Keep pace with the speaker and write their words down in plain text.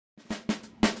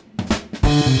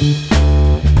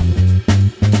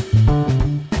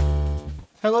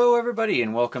Hello everybody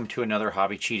and welcome to another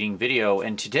hobby cheating video,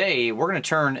 and today we're going to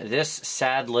turn this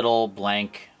sad little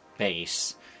blank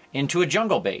base into a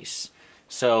jungle base.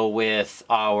 So with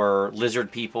our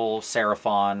lizard people,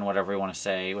 Seraphon, whatever you want to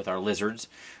say, with our lizards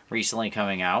recently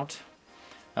coming out,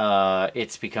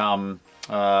 it's become,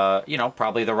 you know,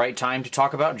 probably the right time to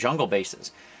talk about jungle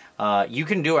bases. You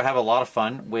can have a lot of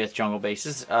fun with jungle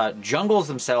bases. Jungles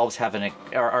themselves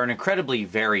are an incredibly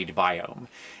varied biome,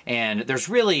 and there's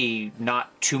really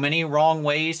not too many wrong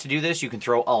ways to do this. You can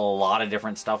throw a lot of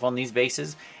different stuff on these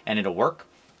bases and it'll work.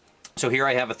 So here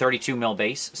I have a 32 mil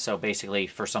base, so basically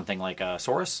for something like a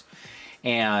Saurus,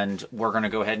 and we're going to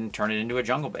go ahead and turn it into a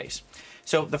jungle base.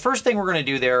 So the first thing we're going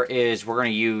to do there is we're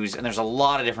going to use, and there's a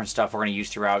lot of different stuff we're going to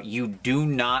use throughout. You do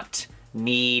not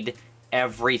need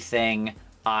everything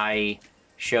I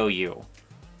show you.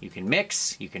 You can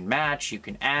mix, you can match, you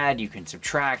can add, you can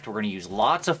subtract. We're going to use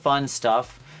lots of fun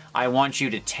stuff. I want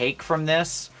you to take from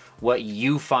this what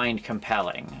you find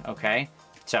compelling, okay?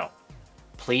 So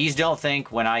please don't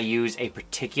think when I use a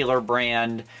particular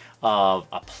brand of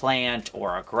a plant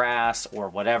or a grass or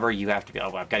whatever, you have to be,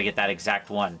 oh, I've got to get that exact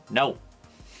one. No.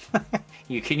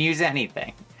 You can use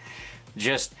anything.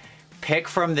 Just pick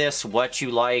from this what you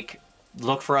like.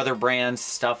 Look for other brands,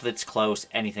 stuff that's close,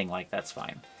 anything like that's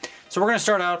fine. So we're going to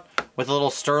start out with a little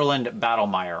Sterland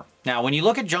Battlemire. Now, when you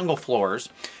look at jungle floors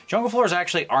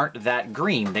actually aren't that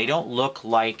green. They don't look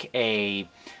like a,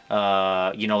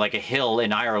 you know, like a hill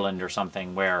in Ireland or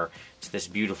something where it's this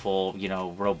beautiful, you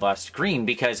know, robust green,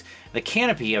 because the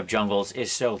canopy of jungles is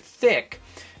so thick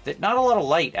that not a lot of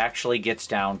light actually gets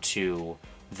down to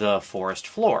the forest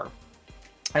floor.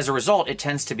 As a result, it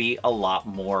tends to be a lot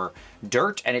more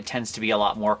dirt, and it tends to be a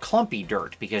lot more clumpy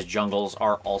dirt, because jungles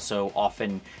are also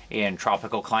often in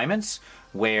tropical climates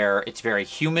where it's very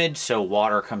humid, so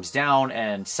water comes down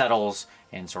and settles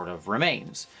and sort of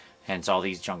remains. Hence all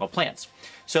these jungle plants.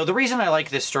 So the reason I like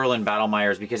this Sterland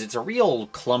Battlemire is because it's a real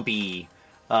clumpy,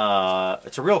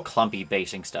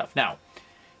 basing stuff. Now,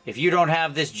 if you don't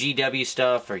have this GW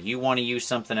stuff or you want to use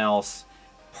something else,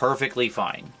 perfectly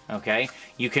fine, okay?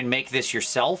 You can make this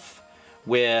yourself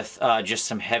with just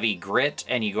some heavy grit,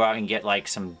 and you go out and get like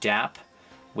some DAP,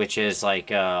 which is like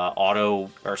drywall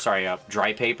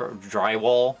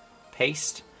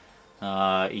paste.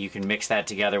 You can mix that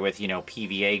together with, you know,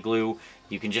 PVA glue.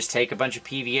 You can just take a bunch of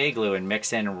PVA glue and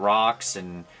mix in rocks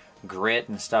and grit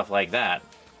and stuff like that.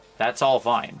 That's all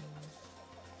fine.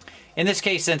 In this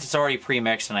case, since it's already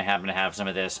pre-mixed and I happen to have some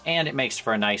of this, and it makes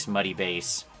for a nice muddy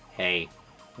base, hey,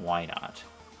 why not?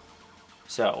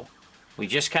 So we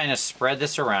just kind of spread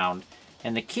this around,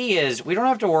 and the key is we don't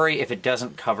have to worry if it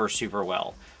doesn't cover super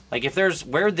well. Like if there's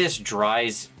where this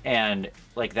dries, and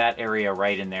like that area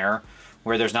right in there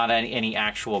where there's not any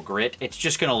actual grit, it's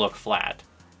just going to look flat.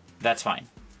 That's fine.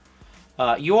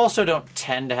 You also don't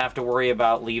tend to have to worry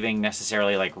about leaving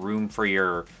necessarily like room for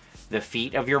the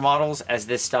feet of your models, as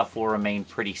this stuff will remain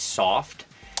pretty soft.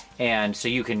 And so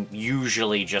you can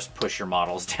usually just push your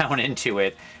models down into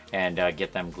it and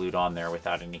get them glued on there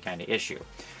without any kind of issue.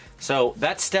 So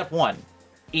that's step one.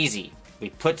 Easy.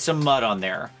 We put some mud on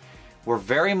there. We're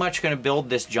very much going to build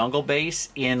this jungle base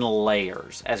in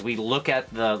layers. As we look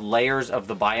at the layers of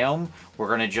the biome, we're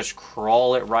going to just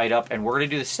crawl it right up, and we're going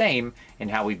to do the same in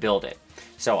how we build it.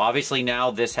 So obviously now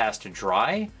this has to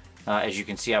dry. As you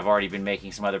can see, I've already been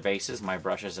making some other bases. My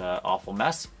brush is an awful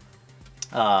mess.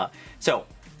 So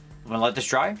I'm going to let this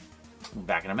dry. We'll be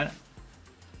back in a minute.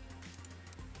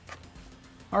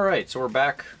 Alright, so we're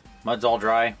back. Mud's all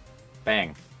dry.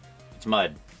 Bang. It's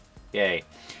mud. Yay.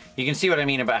 You can see what I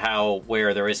mean about how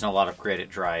where there isn't a lot of grit, it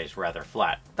dries rather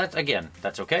flat. That's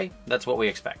okay. That's what we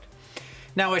expect.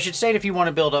 Now, I should state, if you want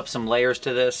to build up some layers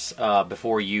to this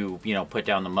before you put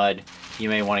down the mud, you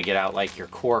may want to get out like your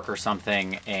cork or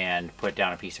something and put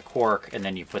down a piece of cork, and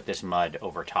then you put this mud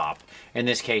over top. In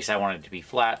this case, I want it to be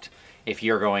flat. If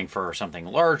you're going for something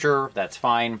larger, that's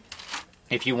fine.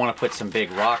 If you want to put some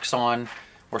big rocks on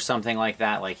or something like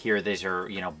that, like here, these are,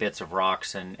 bits of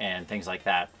rocks and things like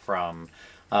that from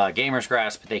gamer's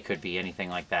grass, but they could be anything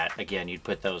like that. Again, you'd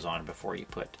put those on before you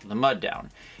put the mud down.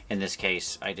 In this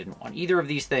case, I didn't want either of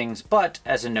these things, but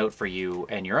as a note for you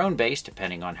and your own base,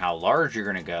 depending on how large you're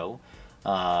going to go,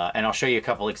 and I'll show you a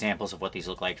couple examples of what these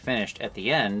look like finished at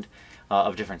the end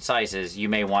of different sizes, you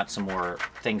may want some more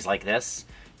things like this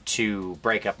to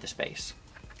break up the space.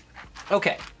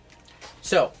 Okay,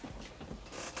 so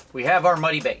we have our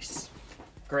muddy base.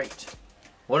 Great.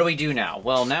 What do we do now?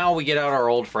 Well, now we get out our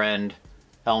old friend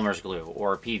Elmer's glue,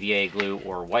 or PVA glue,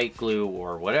 or white glue,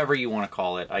 or whatever you want to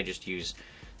call it. I just use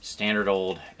standard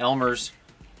old Elmer's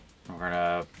We're going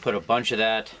to put a bunch of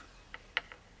that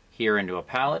here into a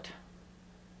pallet.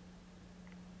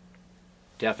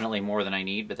 Definitely more than I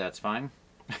need, but that's fine.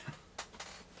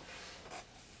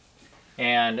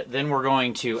 And then we're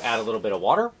going to add a little bit of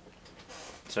water.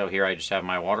 So here I just have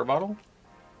my water bottle.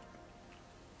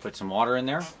 Put some water in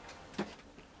there.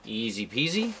 Easy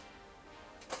peasy.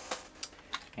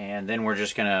 And then we're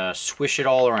just gonna swish it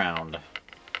all around.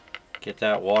 Get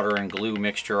that water and glue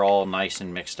mixture all nice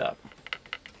and mixed up.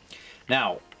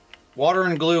 Now, water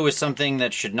and glue is something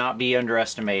that should not be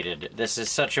underestimated. This is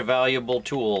such a valuable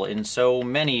tool in so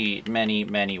many, many,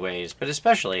 many ways, but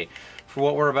especially for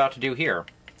what we're about to do here.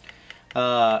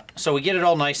 So we get it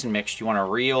all nice and mixed. You want a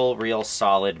real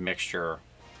solid mixture.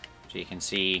 So you can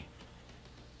see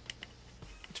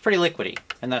it's pretty liquidy,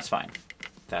 and that's fine.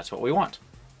 That's what we want.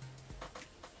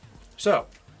 So,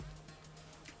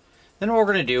 then what we're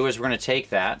going to do is we're going to take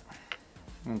that,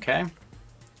 okay,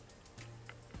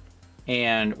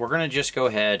 and we're going to just go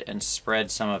ahead and spread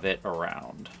some of it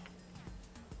around.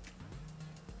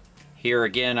 Here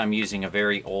again, I'm using a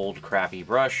very old crappy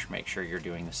brush. Make sure you're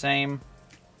doing the same.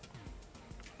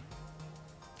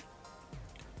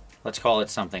 Let's call it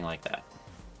something like that.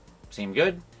 Seem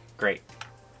good? Great.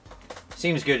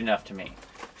 Seems good enough to me.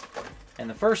 And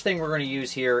the first thing we're going to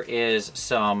use here is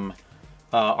some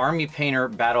Army Painter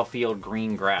Battlefield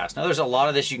Green Grass. Now there's a lot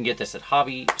of this. You can get this at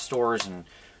hobby stores and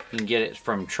you can get it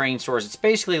from train stores. It's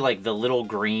basically like the little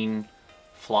green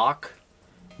flock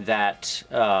that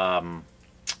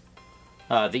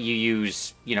that you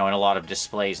use, you know, in a lot of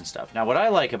displays and stuff. Now what I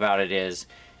like about it is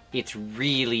it's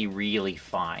really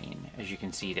fine, as you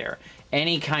can see there.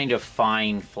 Any kind of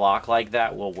fine flock like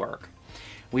that will work.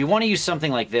 We want to use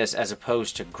something like this as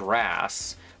opposed to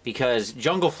grass, because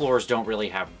jungle floors don't really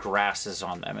have grasses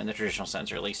on them in the traditional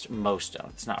sense, or at least most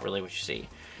don't. It's not really what you see.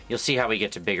 You'll see how we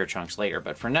get to bigger chunks later,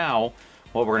 but for now,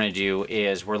 what we're going to do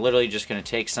is we're literally just going to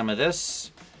take some of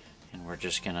this, and we're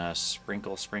just going to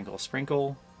sprinkle.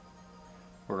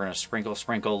 We're going to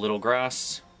sprinkle little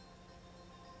grass.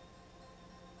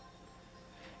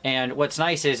 And what's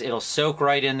nice is it'll soak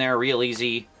right in there real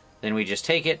easy. Then we just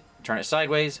take it, turn it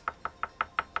sideways,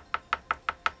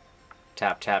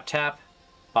 tap, tap, tap,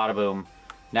 bada boom.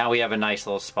 Now we have a nice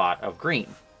little spot of green.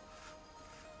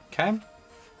 Okay?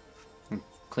 And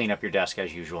clean up your desk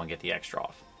as usual and get the extra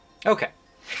off. Okay,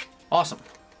 awesome.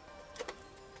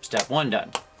 Step one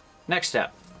done. Next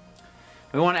step.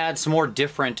 We want to add some more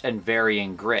different and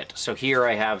varying grit. So here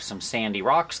I have some sandy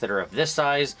rocks that are of this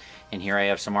size, and here I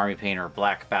have some Army Painter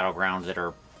Black Battlegrounds that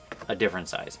are a different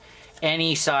size.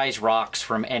 Any size rocks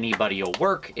from anybody will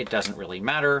work. It doesn't really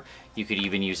matter. You could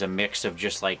even use a mix of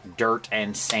just like dirt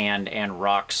and sand and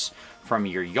rocks from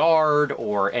your yard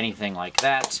or anything like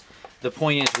that. The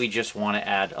point is we just want to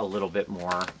add a little bit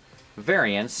more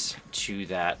variance to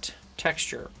that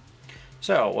texture.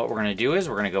 So what we're going to do is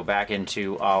we're going to go back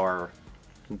into our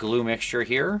glue mixture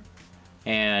here,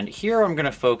 and here I'm going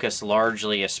to focus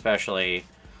largely especially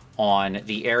on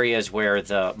the areas where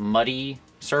the muddy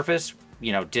surface,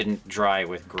 you know, didn't dry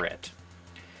with grit.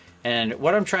 And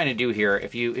what I'm trying to do here,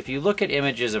 if you look at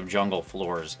images of jungle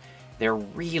floors, they're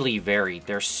really varied.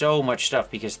 There's so much stuff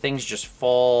because things just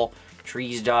fall,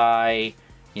 trees die,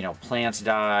 you know, plants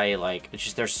die, like it's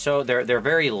just they're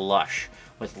very lush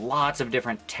with lots of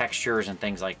different textures and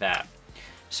things like that.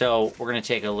 So we're going to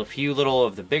take a few little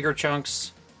of the bigger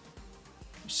chunks,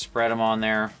 spread them on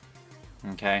there,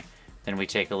 okay? Then we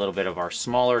take a little bit of our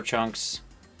smaller chunks,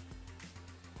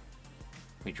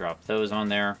 we drop those on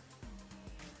there.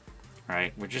 All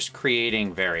right, we're just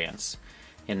creating variance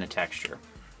in the texture.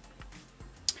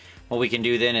 What we can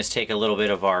do then is take a little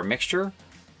bit of our mixture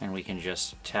and we can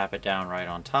just tap it down right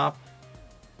on top.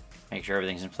 Make sure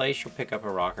everything's in place. You'll pick up a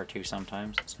rock or two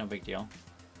sometimes, it's no big deal.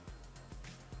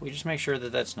 We just make sure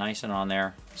that that's nice and on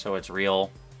there so it's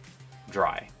real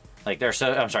dry. Like there's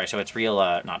so it's real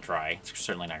not dry. It's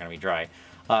certainly not going to be dry.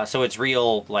 So it's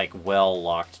real like well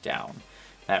locked down.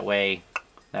 That way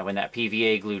that when that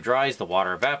PVA glue dries, the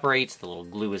water evaporates, the little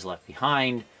glue is left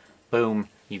behind. Boom,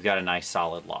 you've got a nice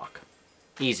solid lock.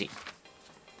 Easy.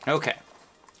 Okay.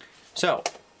 So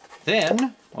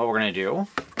then what we're going to do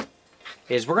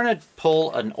is we're going to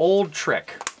pull an old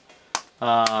trick.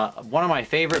 One of my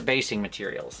favorite basing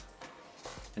materials,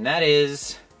 and that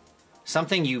is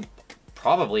something you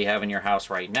probably have in your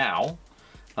house right now,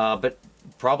 but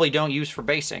probably don't use for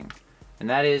basing, and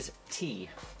that is tea.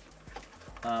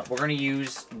 We're going to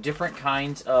use different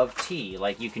kinds of tea.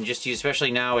 Like you can just use,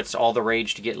 especially now it's all the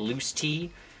rage to get loose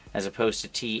tea as opposed to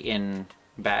tea in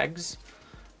bags.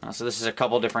 So this is a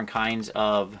couple different kinds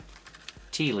of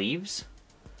tea leaves,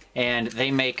 and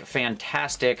they make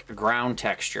fantastic ground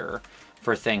texture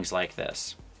for things like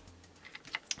this.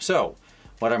 So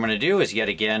what I'm going to do is yet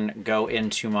again go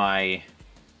into my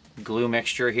glue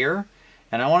mixture here,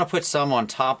 and I want to put some on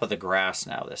top of the grass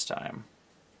now this time.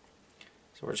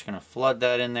 So we're just going to flood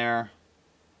that in there,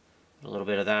 put a little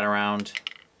bit of that around,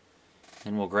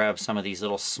 and we'll grab some of these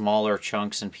little smaller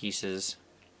chunks and pieces.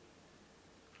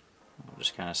 We'll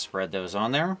just kind of spread those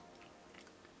on there.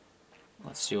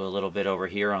 Let's do a little bit over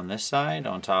here on this side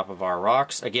on top of our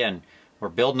rocks. Again, we're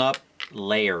building up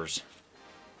layers.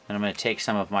 And I'm going to take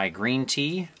some of my green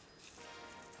tea.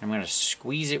 I'm going to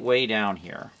squeeze it way down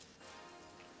here.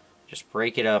 Just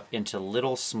break it up into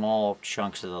little small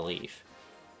chunks of the leaf.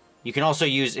 You can also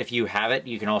use, if you have it,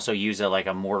 you can also use like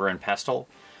a mortar and pestle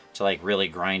to like really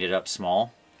grind it up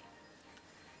small.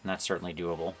 And that's certainly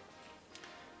doable.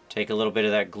 Take a little bit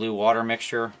of that glue water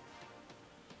mixture.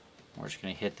 We're just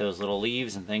going to hit those little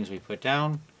leaves and things we put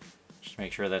down. Just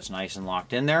make sure that's nice and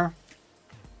locked in there.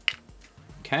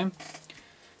 Okay.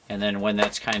 And then when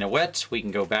that's kind of wet, we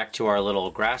can go back to our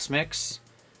little grass mix.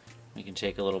 We can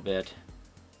take a little bit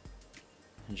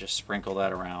and just sprinkle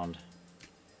that around.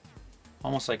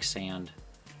 Almost like sand.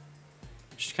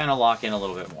 Just kind of lock in a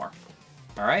little bit more.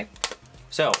 All right.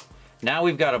 So now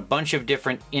we've got a bunch of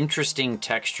different interesting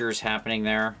textures happening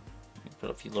there.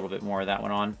 Put a little bit more of that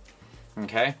one on.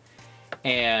 Okay.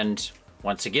 And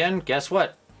once again, guess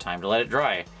what? Time to let it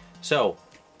dry. So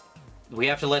we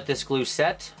have to let this glue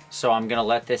set. So I'm going to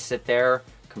let this sit there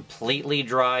completely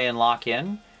dry and lock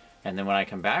in. And then when I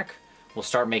come back, we'll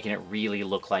start making it really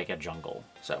look like a jungle.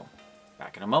 So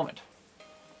back in a moment.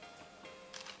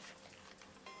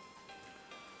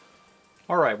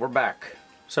 All right, we're back.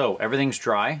 So everything's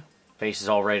dry. Base is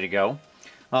all ready to go.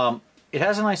 It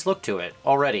has a nice look to it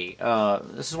already.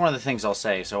 This is one of the things I'll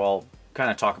say. So I'll kind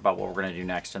of talk about what we're going to do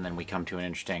next, and then we come to an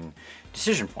interesting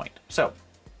decision point. So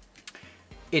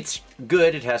it's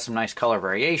good. It has some nice color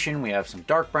variation. We have some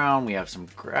dark brown. We have some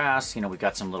grass. You know, we've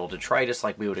got some little detritus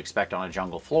like we would expect on a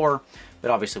jungle floor,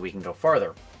 but obviously we can go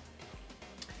farther.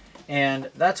 And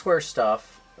that's where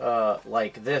stuff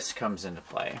like this comes into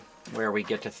play, where we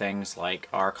get to things like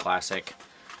our classic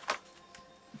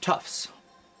tufts.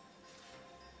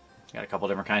 Got a couple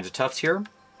different kinds of tufts here.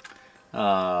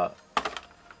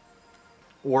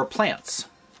 Or plants,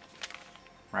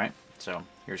 right? So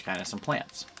here's kind of some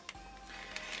plants.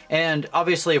 And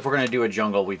obviously if we're going to do a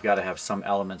jungle, we've got to have some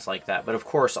elements like that. But of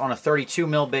course, on a 32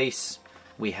 mil base,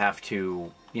 we have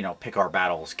to, you know, pick our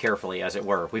battles carefully, as it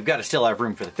were. We've got to still have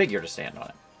room for the figure to stand on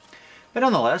it. But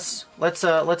nonetheless, let's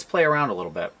play around a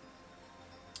little bit.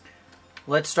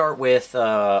 Let's start with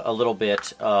a little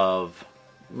bit of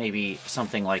maybe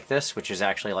something like this, which is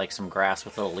actually like some grass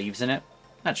with little leaves in it.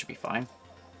 That should be fine.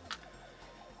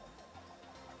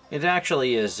 It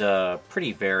actually is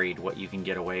pretty varied what you can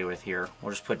get away with here.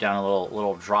 We'll just put down a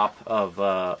little drop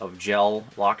of gel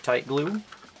Loctite glue.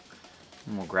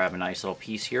 And we'll grab a nice little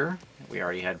piece here that we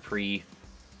already had pre-picked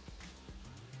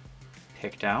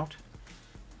out.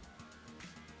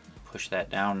 Push that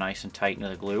down nice and tight into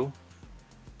the glue.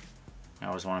 I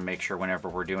always want to make sure whenever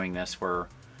we're doing this, we're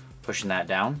pushing that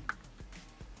down.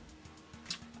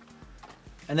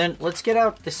 And then let's get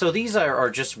out, so these are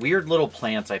just weird little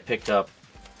plants I picked up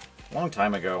a long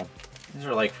time ago. These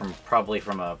are like probably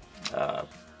from a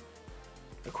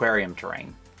aquarium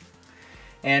terrain.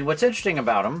 And what's interesting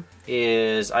about them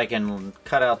is I can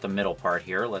cut out the middle part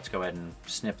here. Let's go ahead and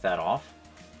snip that off.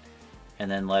 And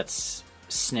then let's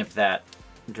snip that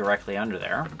directly under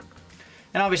there.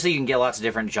 And obviously you can get lots of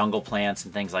different jungle plants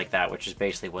and things like that, which is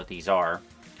basically what these are.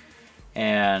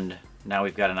 And now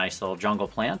we've got a nice little jungle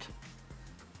plant.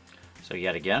 So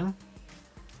yet again,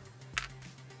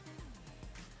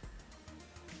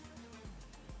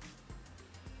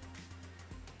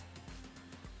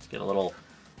 let's get a little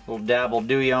dabble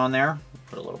dooey on there.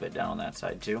 Put a little bit down on that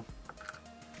side too.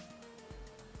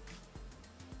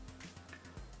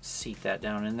 Seat that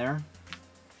down in there.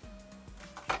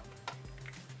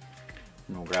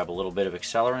 And we'll grab a little bit of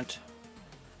accelerant.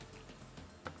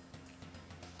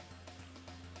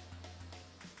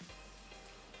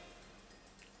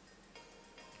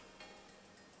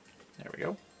 There we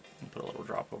go. Put a little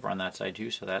drop over on that side too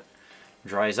so that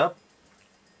dries up.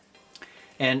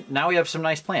 And now we have some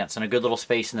nice plants and a good little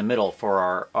space in the middle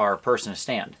for our person to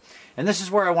stand. And this is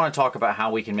where I want to talk about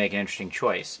how we can make an interesting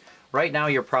choice. Right now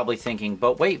you're probably thinking,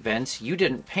 but wait Vince, you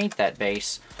didn't paint that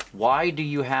base. Why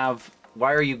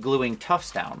are you gluing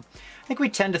tufts down? I think we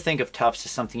tend to think of tufts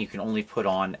as something you can only put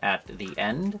on at the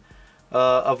end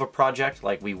of a project,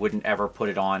 like we wouldn't ever put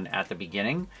it on at the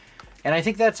beginning. And I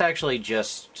think that's actually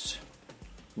just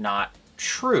not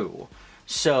true.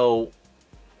 So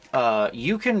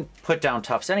you can put down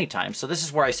tufts anytime. So this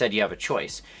is where I said you have a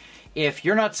choice. If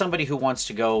you're not somebody who wants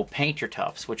to go paint your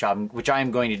tufts, which I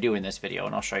am going to do in this video,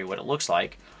 and I'll show you what it looks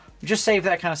like, just save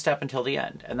that kind of step until the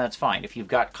end, and that's fine. If you've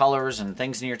got colors and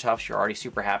things in your tufts you're already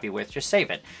super happy with, just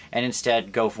save it. And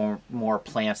instead go for more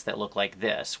plants that look like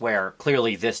this, where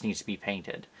clearly this needs to be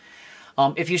painted.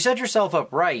 If you set yourself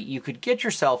up right, you could get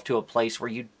yourself to a place where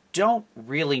you don't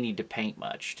really need to paint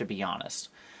much, to be honest.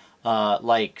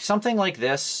 Like something like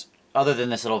this, other than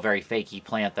this little very fakey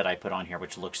plant that I put on here,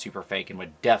 which looks super fake and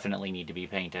would definitely need to be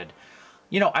painted,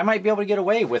 you know, I might be able to get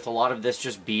away with a lot of this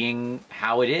just being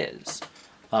how it is.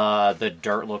 The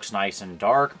dirt looks nice and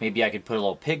dark. Maybe I could put a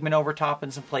little pigment over top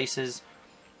in some places,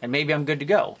 and maybe I'm good to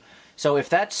go. So if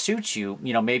that suits you,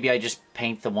 you know, maybe I just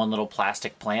paint the one little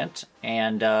plastic plant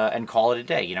and call it a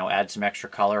day. You know, add some extra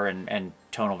color and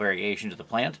tonal variation to the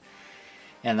plant,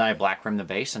 and then I black rim the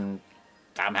base, and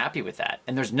I'm happy with that.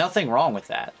 And there's nothing wrong with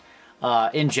that.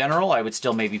 In general, I would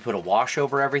still maybe put a wash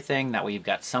over everything. That way you've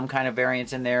got some kind of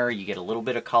variance in there. You get a little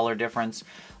bit of color difference.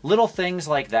 Little things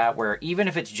like that where even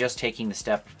if it's just taking the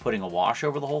step of putting a wash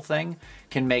over the whole thing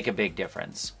can make a big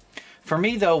difference. For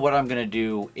me, though, what I'm going to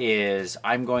do is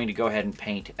I'm going to go ahead and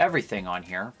paint everything on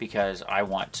here because I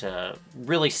want to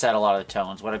really set a lot of the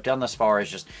tones. What I've done thus far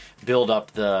is just build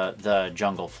up the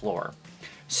jungle floor.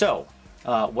 So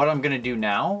what I'm going to do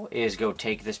now is go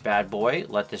take this bad boy,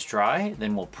 let this dry,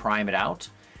 then we'll prime it out,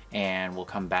 and we'll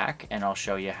come back and I'll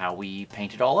show you how we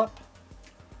paint it all up.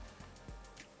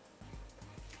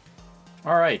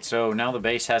 Alright, so now the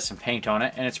base has some paint on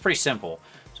it, and it's pretty simple.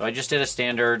 So I just did a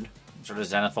standard sort of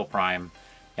zenithal prime,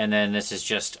 and then this is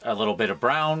just a little bit of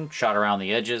brown shot around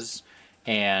the edges,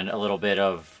 and a little bit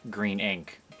of green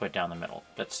ink put down the middle.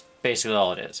 That's basically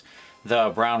all it is.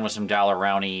 The brown was some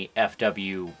Daler-Rowney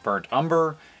FW Burnt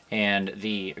Umber, and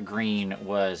the green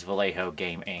was Vallejo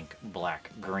Game Ink Black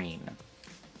Green.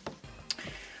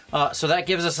 So that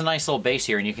gives us a nice little base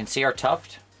here, and you can see our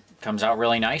tuft comes out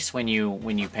really nice when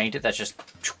you paint it. That's just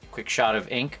a quick shot of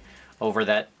ink over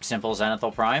that simple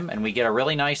zenithal prime, and we get a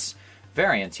really nice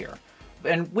variance here.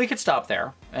 And we could stop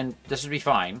there, and this would be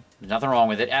fine. There's nothing wrong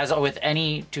with it. As with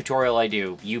any tutorial I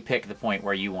do, you pick the point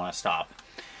where you want to stop.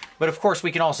 But of course,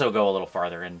 we can also go a little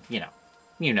farther, and you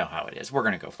know how it is. We're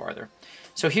going to go farther.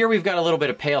 So here we've got a little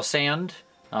bit of pale sand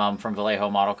from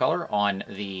Vallejo Model Color on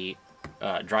the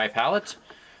dry palette.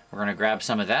 We're going to grab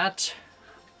some of that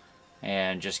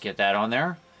and just get that on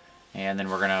there. And then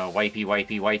we're going to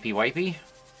wipey.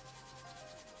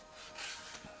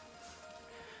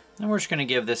 And we're just going to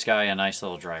give this guy a nice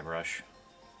little dry brush.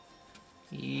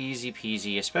 Easy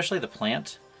peasy, especially the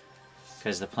plant,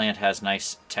 because the plant has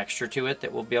nice texture to it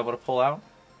that we'll be able to pull out.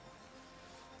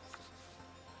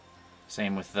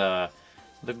 Same with the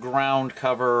ground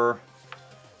cover,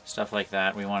 stuff like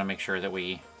that. We want to make sure that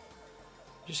we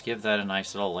just give that a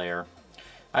nice little layer.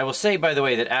 I will say, by the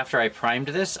way, that after I primed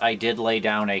this, I did lay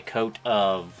down a coat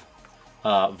of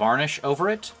varnish over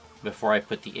it before I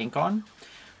put the ink on.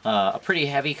 A pretty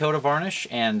heavy coat of varnish,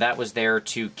 and that was there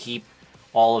to keep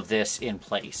all of this in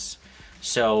place.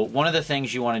 So one of the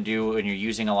things you want to do when you're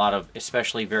using a lot of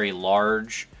especially very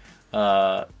large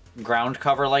ground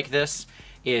cover like this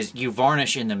is you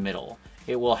varnish in the middle.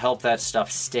 It will help that stuff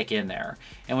stick in there.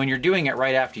 And when you're doing it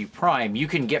right after you prime, you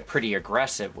can get pretty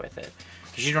aggressive with it,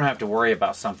 because you don't have to worry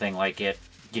about something like it,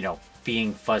 you know,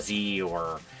 being fuzzy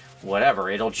or whatever.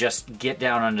 It'll just get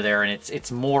down under there, and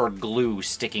it's more glue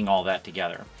sticking all that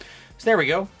together. So there we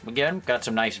go. Again, got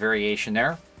some nice variation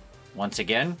there. Once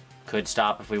again, could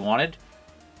stop if we wanted.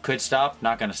 Could stop,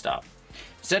 not going to stop.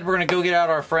 Instead, we're going to go get out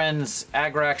our friend's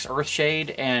Agrax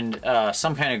Earthshade and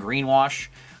some kind of green wash.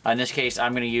 In this case,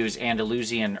 I'm going to use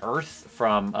Andalusian Earth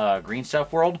from Green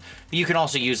Stuff World. But you can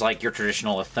also use like your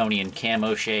traditional Athonian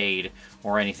Camo Shade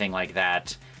or anything like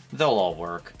that. They'll all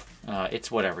work.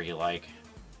 It's whatever you like.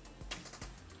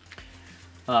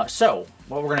 So,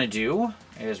 what we're going to do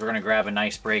is we're going to grab a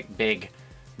nice big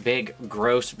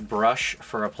gross brush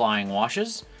for applying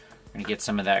washes. We're going to get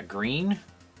some of that green,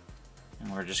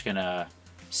 and we're just going to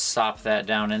sop that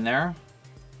down in there.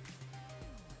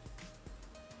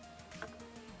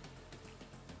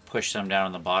 Push some down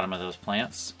on the bottom of those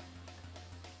plants.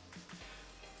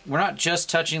 We're not just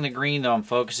touching the green, though I'm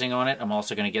focusing on it. I'm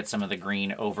also going to get some of the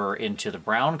green over into the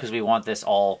brown, because we want this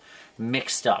all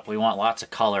mixed up. We want lots of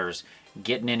colors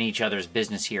getting in each other's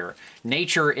business here.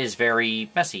 Nature is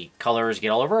very messy. Colors get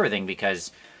all over everything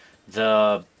because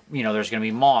there's going to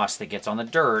be moss that gets on the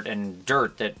dirt, and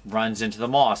dirt that runs into the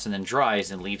moss and then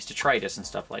dries and leaves detritus and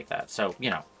stuff like that. So,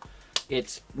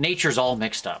 nature's all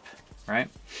mixed up, right?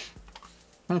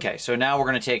 Okay, so now we're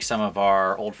going to take some of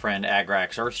our old friend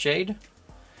Agrax Earthshade,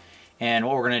 And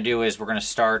what we're going to do is we're going to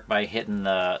start by hitting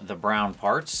the brown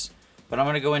parts, but I'm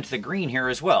going to go into the green here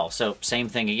as well. So same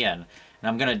thing again. And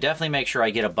I'm going to definitely make sure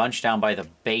I get a bunch down by the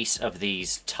base of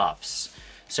these tufts.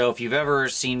 So if you've ever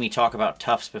seen me talk about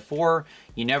tufts before,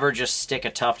 you never just stick a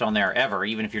tuft on there ever,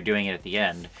 even if you're doing it at the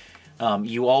end.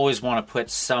 You always want to put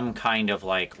some kind of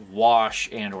like wash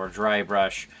and or dry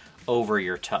brush over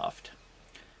your tuft.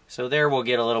 So there we'll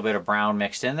get a little bit of brown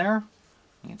mixed in there.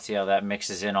 You can see how that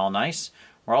mixes in all nice.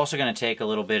 We're also going to take a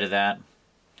little bit of that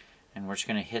and we're just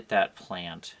going to hit that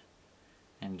plant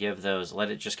and give those, let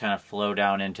it just kind of flow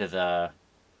down into the,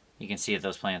 you can see that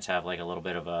those plants have like a little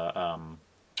bit of a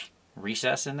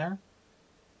recess in there.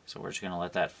 So we're just going to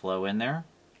let that flow in there.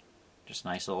 Just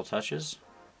nice little touches.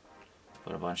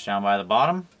 Put a bunch down by the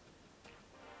bottom.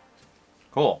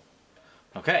 Cool.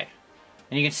 Okay.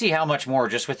 And you can see how much more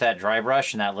just with that dry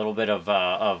brush and that little bit of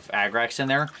Agrax in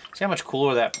there. See how much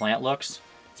cooler that plant looks?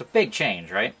 It's a big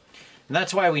change, right? And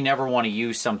that's why we never want to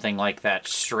use something like that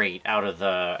straight out of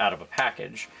a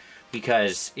package,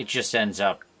 because it just ends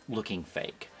up looking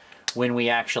fake. When we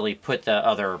actually put the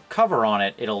other cover on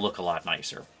it, it'll look a lot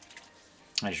nicer.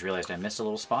 I just realized I missed a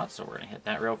little spot, so we're going to hit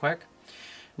that real quick.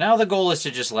 Now the goal is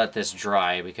to just let this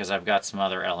dry, because I've got some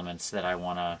other elements that I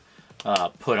want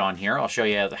to put on here. I'll show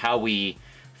you how we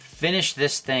finish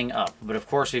this thing up. But of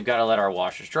course we've got to let our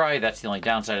washes dry. That's the only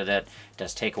downside of that. It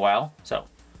does take a while. So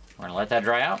we're going to let that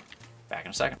dry out. Back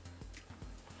in a second.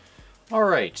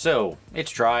 Alright, so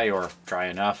it's dry, or dry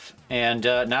enough. And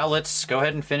now let's go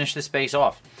ahead and finish this base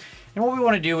off. And what we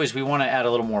want to do is we want to add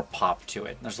a little more pop to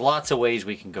it. There's lots of ways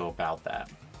we can go about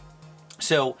that.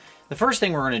 So the first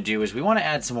thing we're going to do is we want to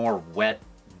add some more wet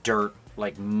dirt,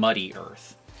 like muddy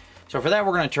earth. So for that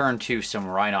we're going to turn to some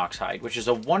Rhinox hide, which is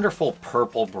a wonderful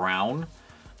purple brown.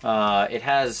 It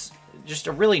has just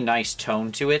a really nice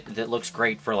tone to it that looks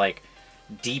great for like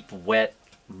deep, wet,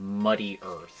 muddy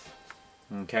earth.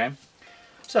 Okay,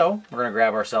 so we're going to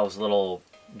grab ourselves a little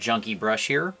junky brush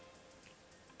here.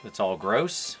 It's all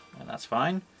gross, and that's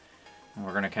fine. And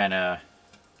we're going to kind of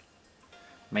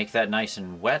make that nice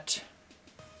and wet.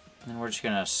 And we're just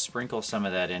going to sprinkle some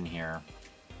of that in here.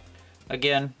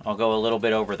 Again, I'll go a little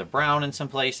bit over the brown in some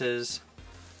places.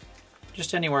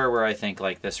 Just anywhere where I think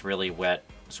like this really wet,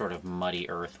 sort of muddy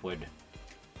earth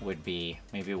would be.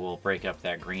 Maybe we'll break up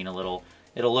that green a little.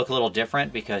 It'll look a little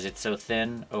different because it's so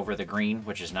thin over the green,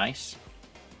 which is nice.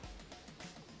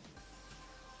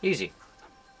 Easy.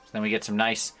 So then we get some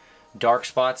nice dark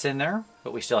spots in there,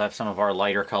 but we still have some of our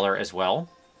lighter color as well.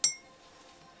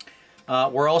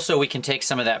 We can take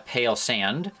some of that pale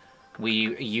sand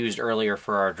we used earlier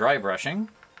for our dry brushing.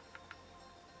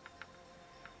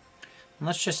 And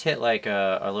let's just hit like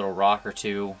a little rock or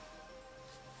two.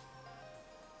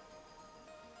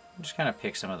 Just kind of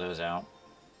pick some of those out.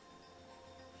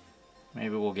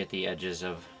 Maybe we'll get the edges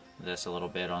of this a little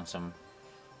bit on some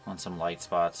light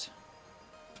spots.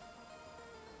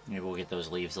 Maybe we'll get those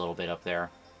leaves a little bit up there.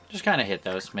 Just kind of hit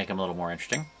those, make them a little more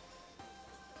interesting.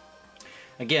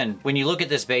 Again, when you look at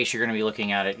this base, you're going to be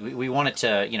looking at it. We want it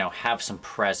to, you know, have some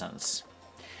presence.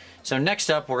 So next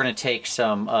up, we're going to take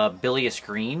some Bilious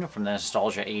Green from the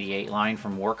Nostalgia 88 line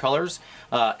from War Colors.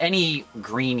 Any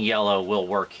green yellow will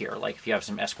work here. Like if you have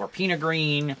some Escorpina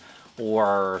Green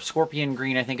or Scorpion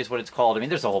Green, I think is what it's called. I mean,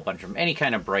 there's a whole bunch of them. Any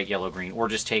kind of bright yellow green, or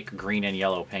just take green and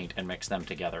yellow paint and mix them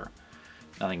together.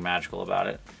 Nothing magical about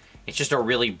it. It's just a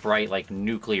really bright, like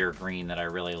nuclear green that I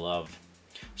really love,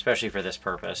 especially for this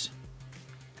purpose.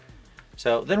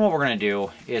 So then what we're going to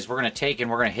do is we're going to take and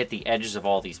we're going to hit the edges of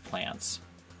all these plants.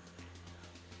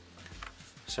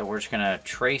 So we're just going to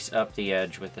trace up the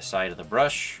edge with the side of the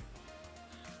brush.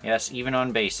 Yes, even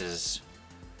on bases,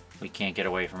 we can't get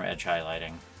away from edge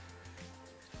highlighting.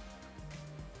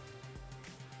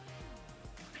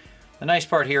 The nice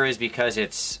part here is because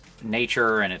it's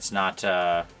nature and it's not,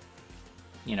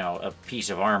 you know, a piece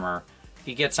of armor. If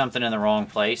you get something in the wrong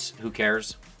place, who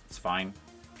cares? It's fine.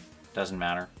 Doesn't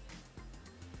matter.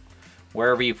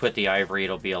 Wherever you put the ivory,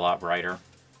 it'll be a lot brighter.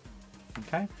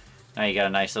 Okay. Now you got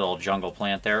a nice little jungle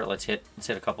plant there. Let's hit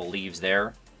a couple leaves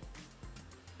there.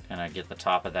 And get the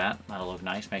top of that. That'll look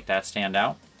nice. Make that stand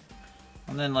out.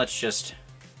 And then let's just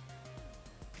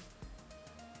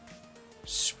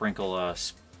sprinkle a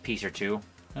piece or two.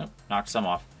 Oh, knock some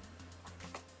off.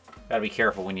 Gotta be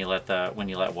careful when you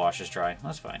let washes dry.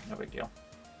 That's fine. No big deal.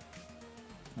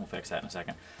 We'll fix that in a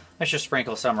second. Let's just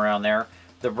sprinkle some around there.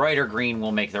 The brighter green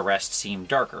will make the rest seem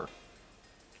darker.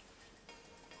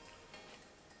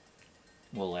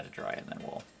 We'll let it dry and then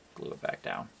we'll glue it back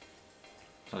down.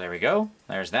 So there we go.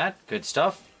 There's that. Good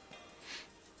stuff.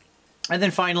 And then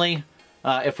finally,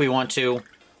 if we want to,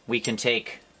 we can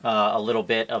take a little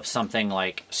bit of something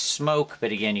like smoke,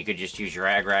 but again, you could just use your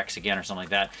Agrax again or something like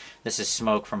that. This is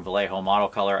smoke from Vallejo Model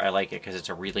Color. I like it because it's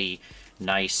a really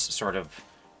nice sort of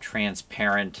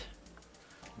transparent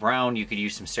brown. You could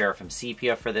use some Seraphon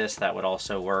sepia for this. That would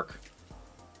also work.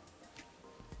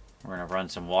 We're going to run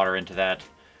some water into that.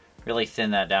 Really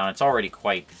thin that down. It's already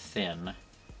quite thin.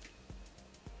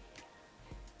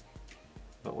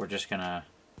 But we're just going to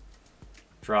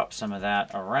drop some of that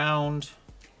around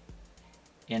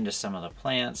into some of the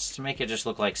plants to make it just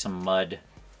look like some mud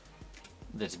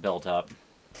that's built up.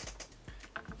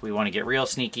 If we want to get real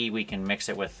sneaky, we can mix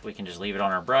it with, we can just leave it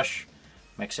on our brush,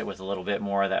 mix it with a little bit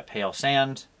more of that pale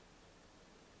sand,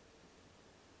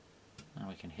 and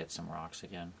we can hit some rocks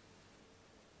again.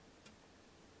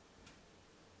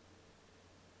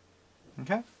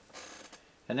 Okay,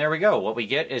 and there we go. What we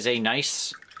get is a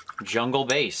nice jungle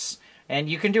base. And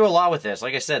you can do a lot with this.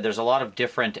 Like I said, there's a lot of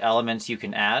different elements you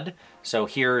can add. So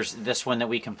here's this one that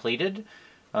we completed.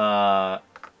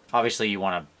 Obviously you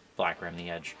want to black rim the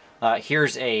edge.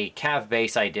 Here's a cav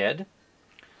base I did.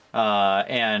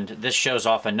 And this shows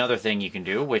off another thing you can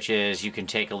do, which is you can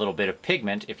take a little bit of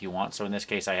pigment if you want. So in this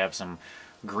case I have some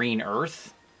green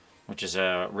earth, which is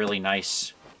a really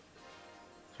nice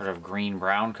sort of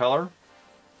green-brown color.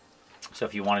 So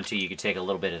if you wanted to, you could take a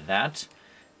little bit of that.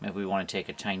 Maybe we want to take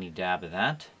a tiny dab of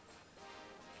that.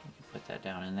 You can put that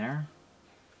down in there.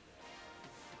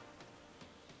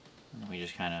 And we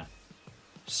just kind of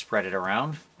spread it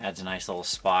around. Adds a nice little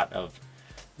spot of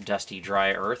dusty,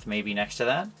 dry earth maybe next to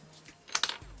that.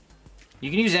 You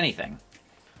can use anything,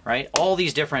 right? All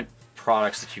these different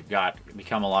products that you've got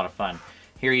become a lot of fun.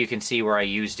 Here you can see where I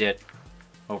used it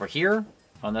over here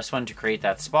on this one to create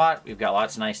that spot. We've got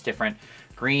lots of nice different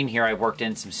green. Here I worked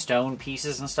in some stone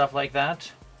pieces and stuff like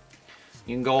that.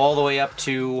 You can go all the way up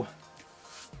to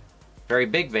very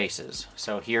big bases.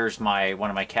 So here's one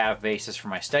of my cav bases for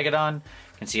my Stegodon.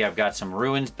 You can see I've got some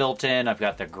ruins built in. I've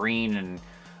got the green and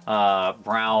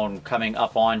brown coming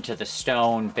up onto the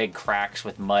stone, big cracks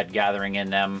with mud gathering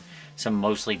in them, some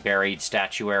mostly buried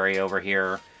statuary over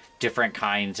here, different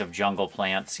kinds of jungle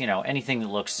plants, you know, anything that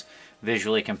looks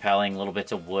visually compelling, little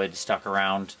bits of wood stuck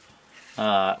around.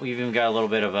 We've even got a little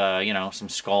bit of, you know, some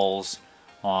skulls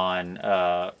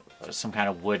on some kind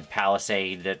of wood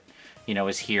palisade that, you know,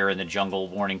 is here in the jungle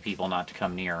warning people not to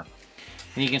come near.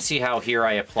 And you can see how here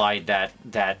I applied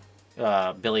that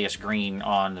bilious green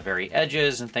on the very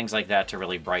edges and things like that to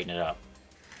really brighten it up.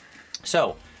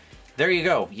 So there you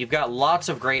go. You've got lots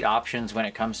of great options when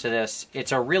it comes to this.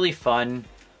 It's a really fun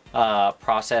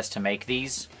process to make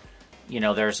these. You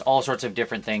know, there's all sorts of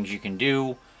different things you can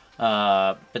do.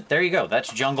 But there you go.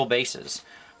 That's jungle bases.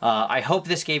 I hope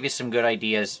this gave you some good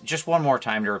ideas. Just one more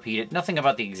time to repeat it. Nothing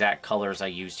about the exact colors I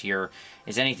used here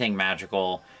is anything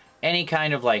magical. Any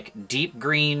kind of like deep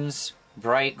greens,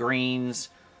 bright greens,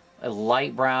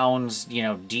 light browns, you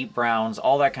know, deep browns,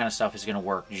 all that kind of stuff is going to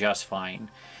work just fine.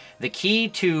 The key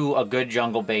to a good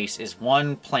jungle base is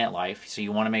one, plant life. So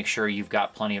you want to make sure you've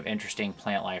got plenty of interesting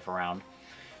plant life around.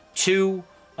 Two,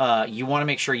 you want to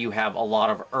make sure you have a lot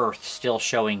of earth still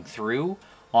showing through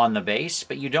on the base,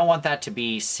 but you don't want that to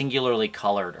be singularly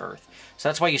colored earth. So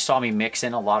that's why you saw me mix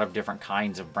in a lot of different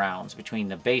kinds of browns between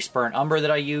the base burnt umber that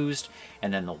I used,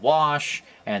 and then the wash,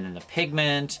 and then the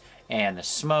pigment, and the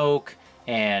smoke,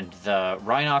 and the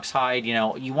rhinox hide. You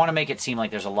know, you want to make it seem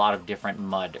like there's a lot of different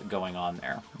mud going on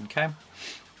there, okay?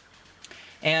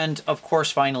 And of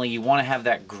course, finally, you want to have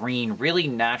that green really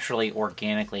naturally,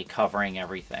 organically covering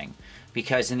everything.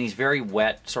 Because in these very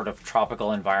wet, sort of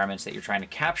tropical environments that you're trying to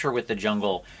capture with the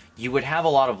jungle, you would have a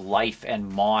lot of life and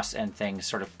moss and things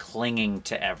sort of clinging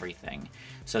to everything.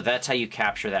 So that's how you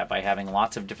capture that, by having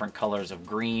lots of different colors of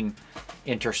green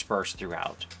interspersed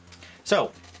throughout.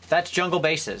 So that's jungle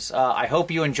bases. I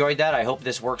hope you enjoyed that. I hope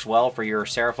this works well for your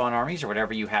Seraphon armies or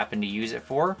whatever you happen to use it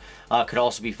for. Could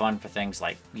also be fun for things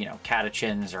like, you know,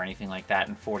 Catachans or anything like that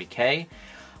in 40K.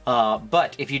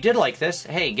 But if you did like this,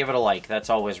 hey, give it a like. That's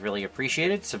always really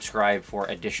appreciated. Subscribe for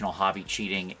additional hobby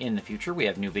cheating in the future. We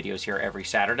have new videos here every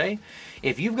Saturday.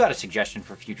 If you've got a suggestion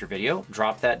for a future video,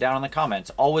 drop that down in the comments.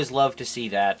 Always love to see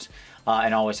that,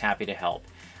 and always happy to help.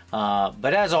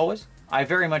 But as always, I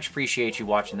very much appreciate you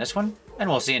watching this one, and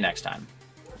we'll see you next time.